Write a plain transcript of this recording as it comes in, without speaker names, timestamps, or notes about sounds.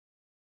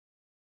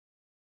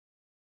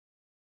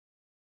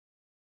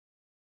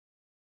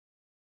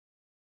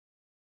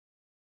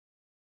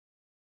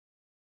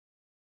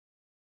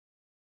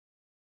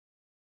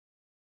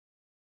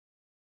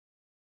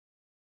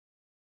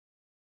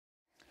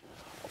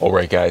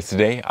Alright guys,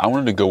 today I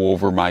wanted to go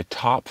over my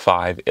top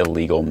 5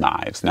 illegal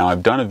knives. Now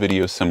I've done a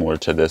video similar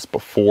to this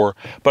before,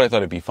 but I thought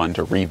it'd be fun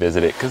to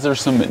revisit it because there's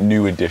some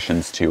new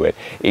additions to it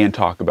and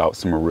talk about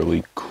some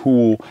really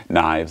cool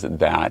knives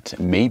that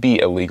may be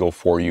illegal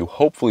for you.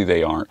 Hopefully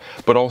they aren't,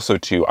 but also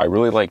too, I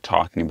really like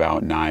talking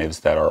about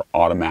knives that are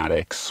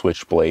automatic,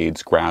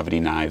 switchblades,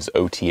 gravity knives,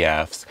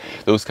 OTFs,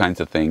 those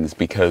kinds of things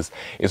because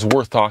it's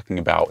worth talking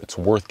about. It's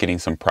worth getting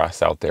some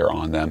press out there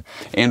on them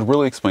and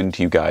really explaining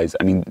to you guys,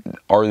 I mean,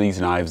 are these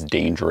knives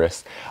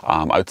dangerous?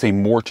 I would say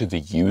more to the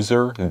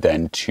user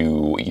than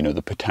to,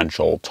 the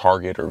potential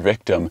target or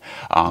victim.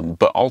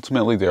 But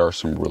ultimately there are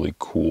some really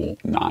cool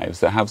knives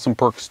that have some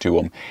perks to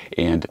them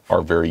and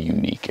are very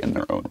unique in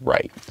their own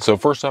right. So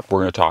first up,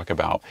 we're going to talk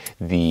about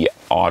the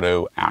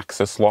auto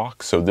axis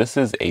lock. So this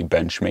is a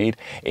Benchmade,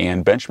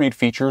 and Benchmade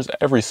features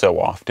every so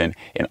often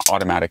an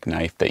automatic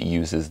knife that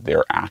uses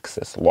their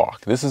axis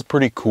lock. This is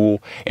pretty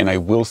cool, and I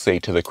will say,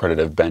 to the credit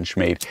of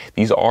Benchmade,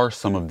 these are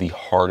some of the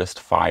hardest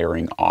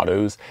firing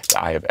autos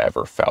that I have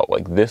ever felt.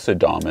 Like this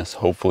Adamas,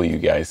 hopefully you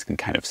guys can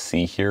kind of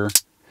see here,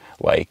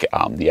 like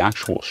the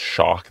actual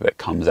shock that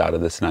comes out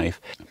of this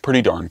knife,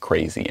 pretty darn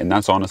crazy. And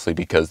that's honestly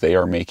because they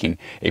are making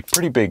a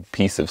pretty big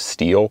piece of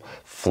steel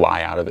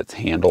fly out of its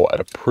handle at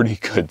a pretty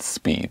good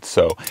speed.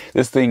 So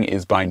this thing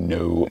is by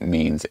no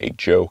means a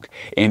joke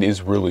and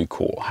is really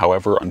cool.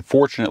 However,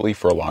 unfortunately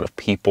for a lot of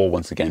people,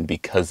 once again,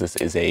 because this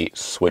is a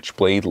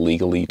switchblade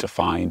legally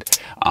defined,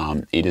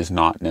 it is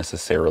not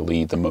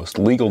necessarily the most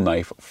legal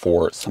knife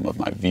for some of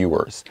my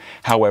viewers.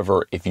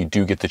 However, if you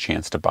do get the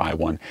chance to buy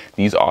one,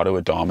 these auto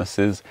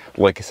Adamases,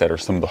 like I said, are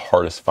some of the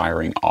hardest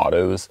firing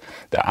autos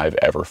that I've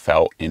ever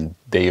felt, and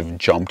they've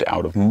jumped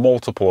out of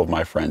multiple of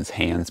my friends'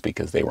 hands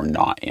because they were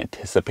not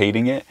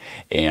anticipating it,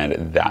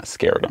 and that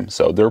scared them.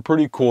 So they're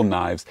pretty cool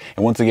knives.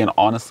 And once again,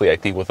 honestly, I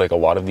think with like a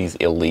lot of these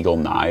illegal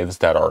knives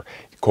that are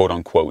quote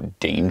unquote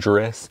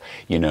dangerous,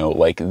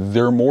 like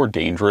they're more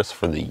dangerous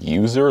for the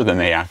user than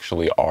they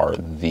actually are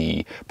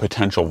the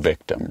potential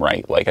victim,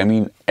 right? Like, I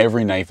mean,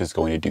 every knife is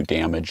going to do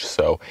damage.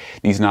 So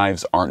these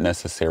knives aren't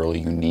necessarily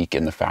unique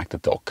in the fact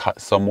that they'll cut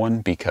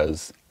someone,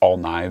 because all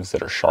knives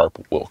that are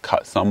sharp will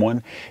cut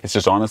someone. It's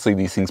just honestly,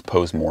 these things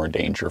pose more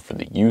danger for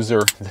the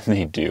user than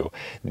they do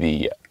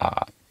the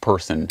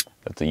person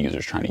that the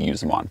user's trying to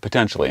use them on,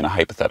 potentially in a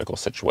hypothetical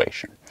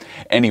situation.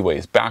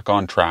 Anyways, back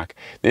on track.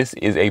 This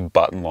is a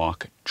button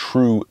lock,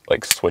 true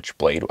like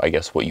switchblade, I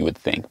guess what you would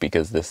think,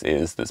 because this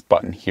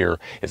button here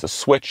is a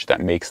switch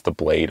that makes the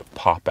blade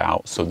pop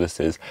out. So this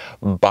is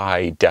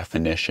by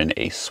definition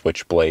a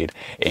switchblade,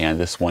 and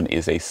this one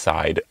is a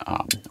side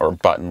or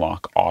button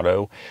lock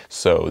auto.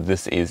 So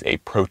this is a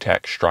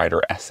ProTech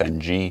Strider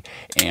SNG,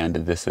 and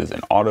this is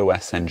an auto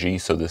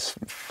SNG. So this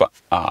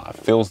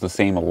fills the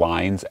same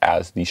lines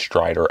as the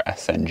Strider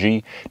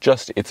SNG,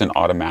 just it's an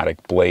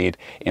automatic blade,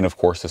 and of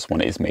course this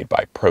one is made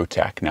by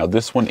ProTech. Now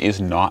this one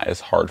is not as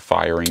hard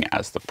firing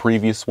as the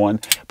previous one,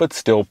 but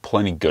still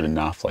plenty good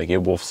enough. Like,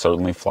 it will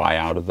certainly fly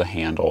out of the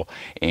handle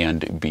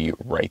and be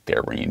right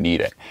there when you need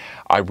it.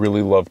 I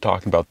really love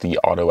talking about the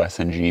auto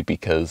SNG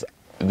because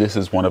this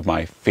is one of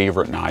my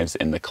favorite knives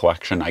in the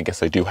collection. I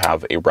guess I do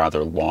have a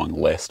rather long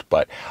list,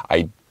 but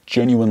I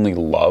genuinely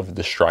love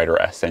the Strider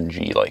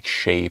SNG, like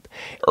shape,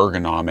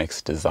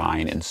 ergonomics,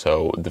 design, and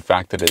so the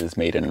fact that it is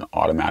made in an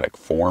automatic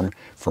form,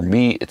 for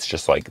me, it's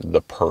just like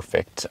the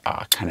perfect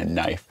kind of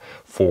knife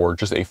for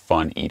just a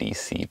fun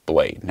EDC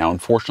blade. Now,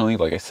 unfortunately,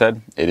 like I said,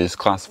 it is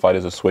classified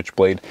as a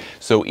switchblade,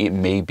 so it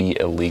may be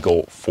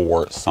illegal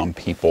for some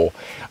people,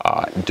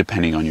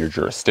 depending on your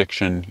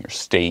jurisdiction, your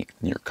state,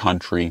 your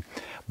country,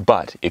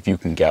 but if you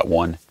can get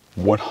one,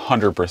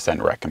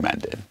 100%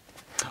 recommended.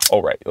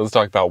 All right, let's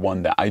talk about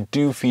one that I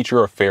do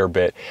feature a fair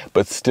bit,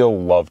 but still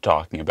love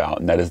talking about,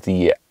 and that is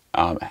the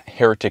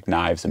Heretic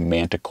Knives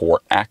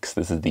Manticore X.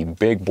 This is the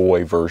big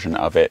boy version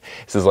of it.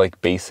 This is like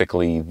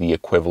basically the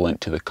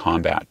equivalent to the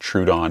Combat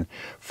Trudon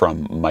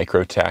from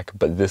Microtech,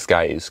 but this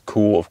guy is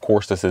cool. Of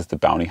course, this is the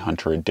Bounty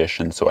Hunter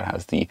edition, so it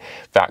has the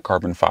fat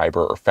carbon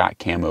fiber or fat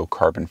camo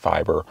carbon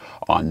fiber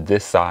on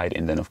this side,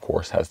 and then of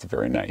course has the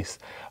very nice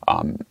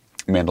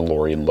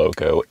Mandalorian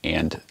logo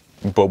and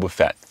Boba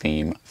Fett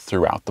theme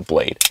throughout the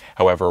blade.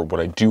 However, what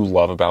I do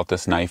love about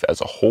this knife as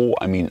a whole,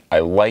 I mean, I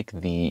like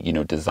the,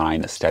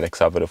 design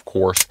aesthetics of it, of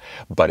course,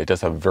 but it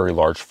does have a very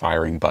large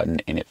firing button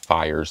and it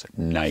fires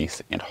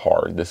nice and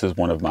hard. This is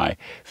one of my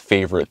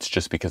favorites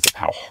just because of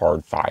how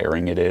hard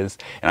firing it is.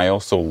 And I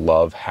also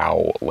love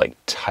how like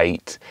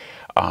tight,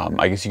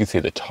 I guess you could say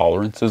the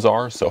tolerances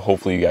are. So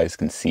hopefully you guys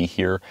can see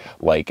here,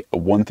 like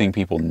one thing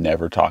people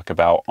never talk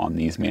about on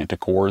these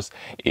Manticores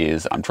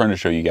is, I'm trying to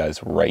show you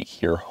guys right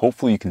here.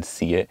 Hopefully you can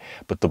see it,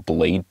 but the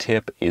blade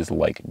tip is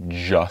like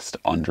just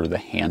under the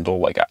handle.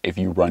 Like if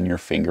you run your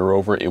finger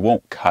over it, it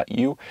won't cut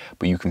you,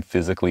 but you can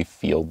physically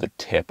feel the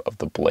tip of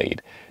the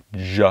blade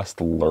just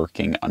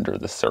lurking under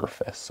the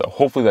surface. So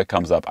hopefully that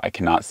comes up. I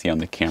cannot see on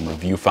the camera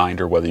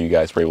viewfinder whether you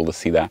guys were able to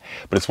see that,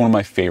 but it's one of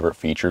my favorite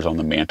features on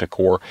the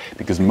Manticore,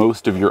 because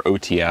most of your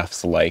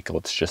OTFs, like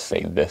let's just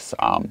say this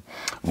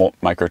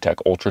Microtech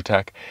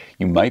Ultratech,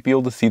 you might be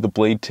able to see the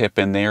blade tip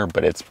in there,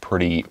 but it's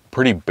pretty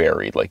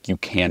buried. Like you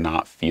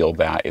cannot feel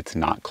that. It's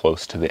not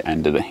close to the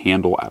end of the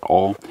handle at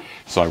all.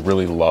 So I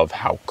really love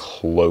how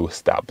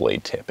close that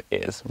blade tip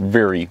is.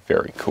 Very,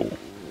 very cool.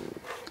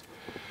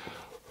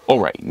 All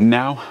right,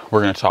 now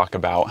we're going to talk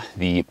about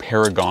the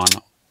Paragon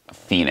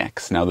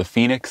Phoenix. Now the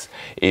Phoenix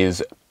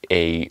is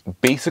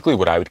basically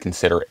what I would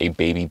consider a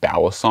baby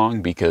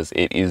balisong, because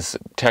it is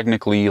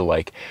technically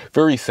like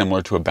very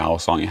similar to a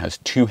balisong. It has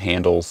two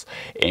handles,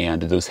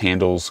 and those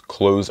handles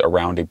close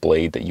around a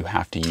blade that you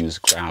have to use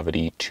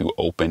gravity to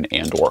open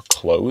and or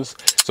close.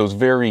 So it's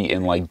very,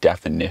 in like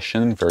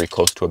definition, very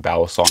close to a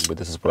balisong, but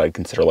this is what I'd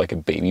consider like a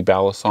baby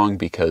balisong,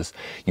 because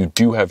you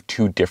do have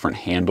two different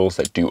handles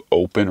that do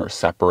open or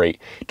separate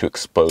to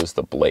expose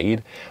the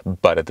blade.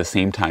 But at the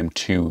same time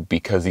too,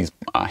 because these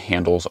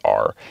handles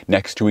are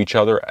next to each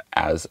other,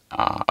 as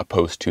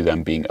opposed to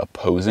them being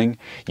opposing,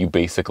 you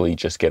basically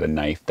just get a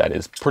knife that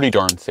is pretty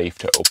darn safe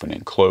to open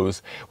and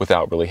close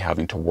without really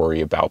having to worry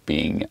about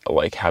being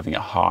like having a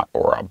hot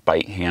or a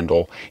bite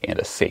handle and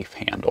a safe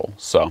handle.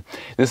 So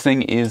this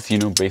thing is, you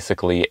know,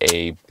 basically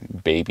a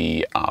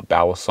baby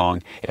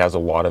balisong. It has a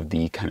lot of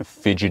the kind of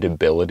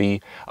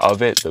fidgetability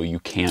of it, though you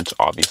can't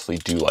obviously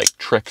do like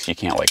tricks. You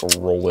can't like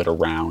roll it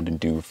around and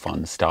do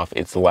fun stuff.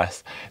 It's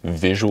less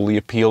visually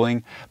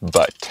appealing,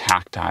 but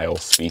tactile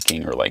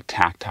speaking, or like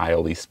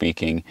tactilely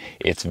speaking,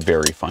 it's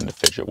very fun to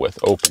fidget with,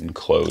 open,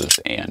 close,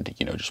 and,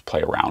 you know, just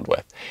play around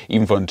with.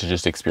 Even fun to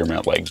just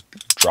experiment, like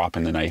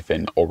dropping the knife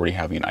in, already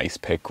having an ice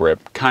pick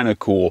grip. Kind of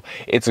cool.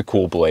 It's a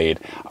cool blade.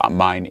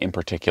 Mine in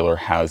particular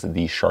has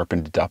the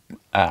sharpened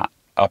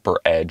upper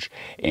edge,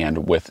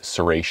 and with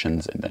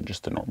serrations, and then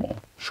just a normal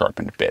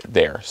sharpened bit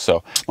there.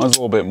 So mine's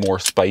a little bit more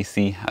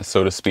spicy,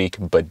 so to speak,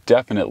 but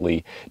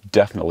definitely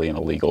an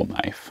illegal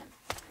knife.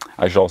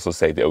 I should also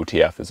say the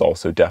OTF is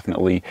also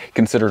definitely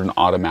considered an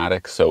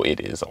automatic, so it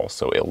is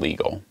also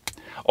illegal.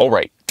 All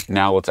right,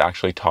 now let's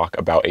actually talk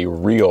about a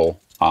real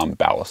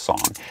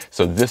balisong.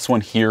 So this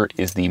one here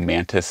is the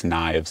Mantis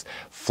Knives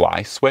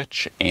Fly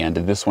Switch, and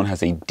this one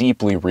has a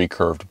deeply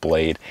recurved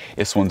blade.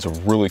 This one's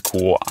really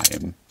cool. I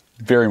am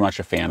very much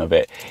a fan of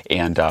it,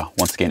 and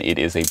once again, it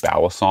is a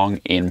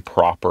balisong in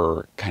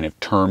proper kind of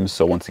terms.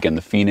 So once again,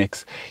 the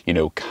Phoenix, you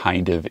know,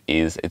 kind of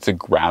it's a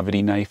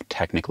gravity knife,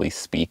 technically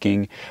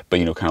speaking, but,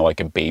 you know, kind of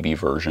like a baby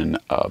version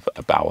of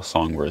a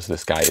balisong, whereas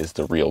this guy is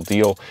the real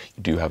deal.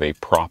 You do have a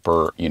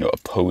proper, you know,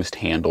 opposed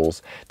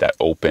handles that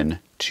open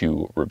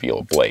to reveal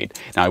a blade.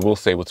 Now I will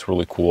say what's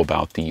really cool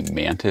about the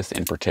Mantis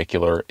in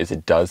particular is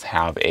it does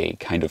have a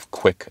kind of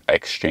quick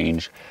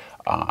exchange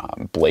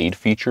blade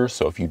feature.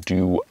 So if you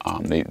do,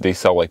 they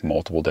sell like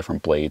multiple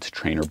different blades,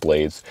 trainer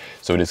blades.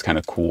 So it is kind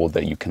of cool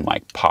that you can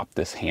like pop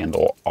this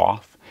handle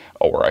off,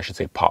 or I should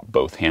say pop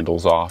both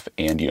handles off,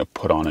 and, you know,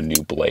 put on a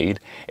new blade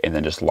and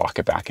then just lock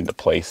it back into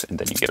place, and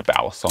then you get a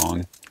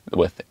balisong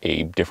with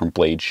a different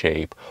blade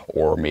shape,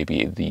 or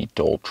maybe the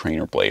dull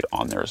trainer blade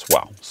on there as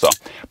well. So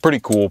pretty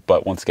cool,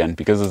 but once again,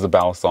 because it's a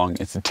balisong,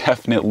 it's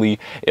definitely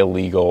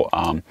illegal.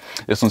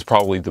 This one's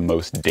probably the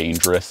most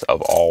dangerous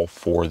of all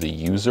for the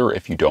user.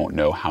 If you don't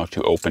know how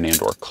to open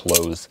and or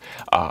close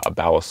a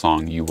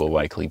balisong, you will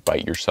likely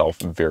bite yourself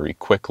very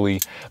quickly.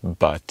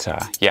 But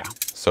yeah,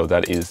 so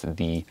that is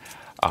the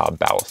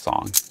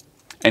balisong.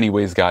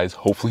 Anyways, guys,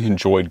 hopefully you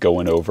enjoyed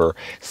going over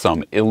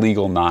some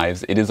illegal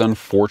knives. It is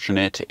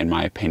unfortunate, in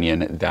my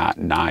opinion, that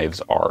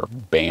knives are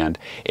banned,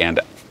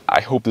 and I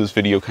hope this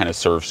video kind of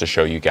serves to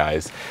show you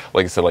guys,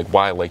 like I said, like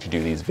why I like to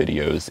do these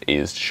videos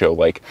is to show,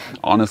 like,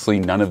 honestly,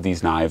 none of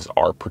these knives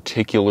are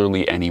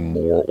particularly any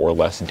more or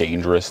less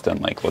dangerous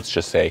than, like, let's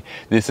just say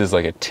this is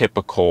like a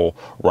typical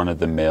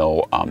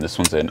run-of-the-mill. This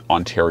one's an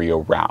Ontario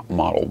Rat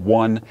Model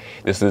 1.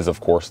 This is,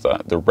 of course,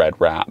 the Red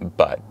Rat,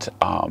 but,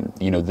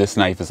 you know, this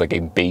knife is like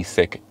a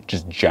basic,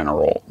 just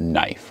general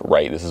knife,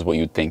 right? This is what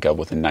you'd think of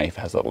with a knife.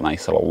 It has a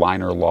nice little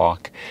liner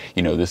lock.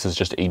 You know, this is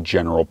just a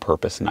general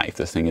purpose knife.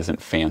 This thing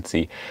isn't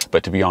fancy.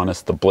 But to be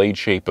honest, the blade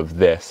shape of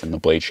this and the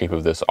blade shape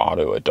of this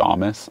Auto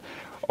Adamas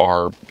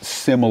are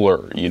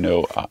similar, you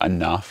know,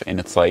 enough. And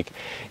it's like,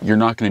 you're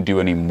not going to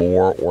do any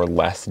more or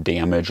less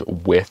damage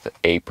with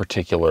a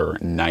particular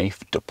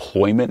knife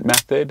deployment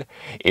method.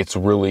 It's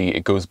really,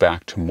 it goes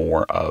back to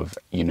more of,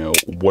 you know,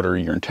 what are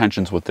your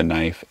intentions with the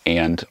knife?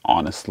 And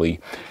honestly,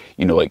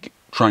 you know, like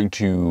trying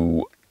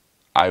to,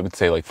 I would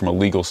say, like from a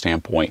legal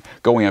standpoint,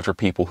 going after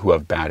people who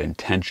have bad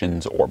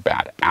intentions or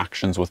bad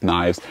actions with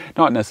knives,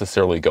 not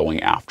necessarily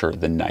going after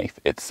the knife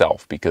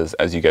itself, because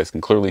as you guys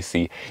can clearly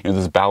see, you know,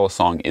 this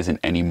balisong isn't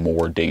any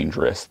more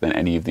dangerous than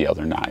any of the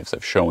other knives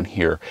I've shown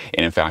here.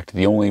 And in fact,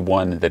 the only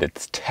one that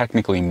it's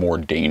technically more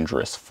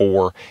dangerous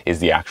for is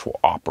the actual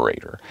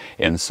operator.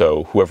 And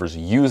so whoever's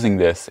using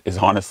this is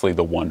honestly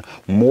the one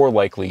more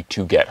likely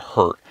to get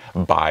hurt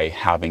by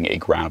having a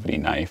gravity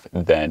knife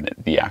than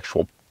the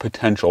actual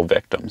potential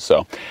victims.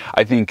 So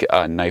I think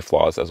knife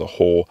laws as a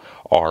whole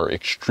are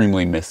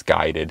extremely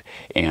misguided,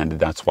 and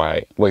that's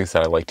why, like I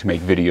said, I like to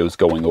make videos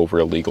going over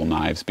illegal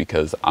knives,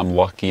 because I'm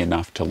lucky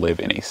enough to live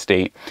in a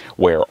state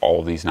where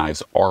all of these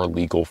knives are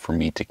legal for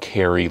me to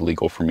carry,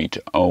 legal for me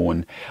to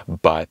own.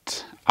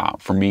 But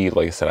for me,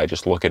 like I said, I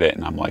just look at it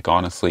and I'm like,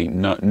 honestly,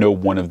 no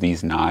one of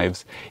these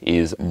knives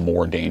is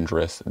more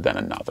dangerous than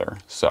another.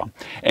 So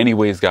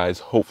anyways, guys,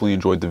 hopefully you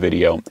enjoyed the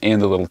video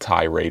and the little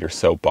tirade or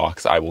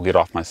soapbox. I will get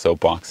off my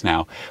soapbox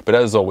now. But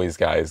as always,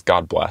 guys,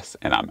 God bless,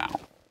 and I'm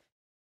out.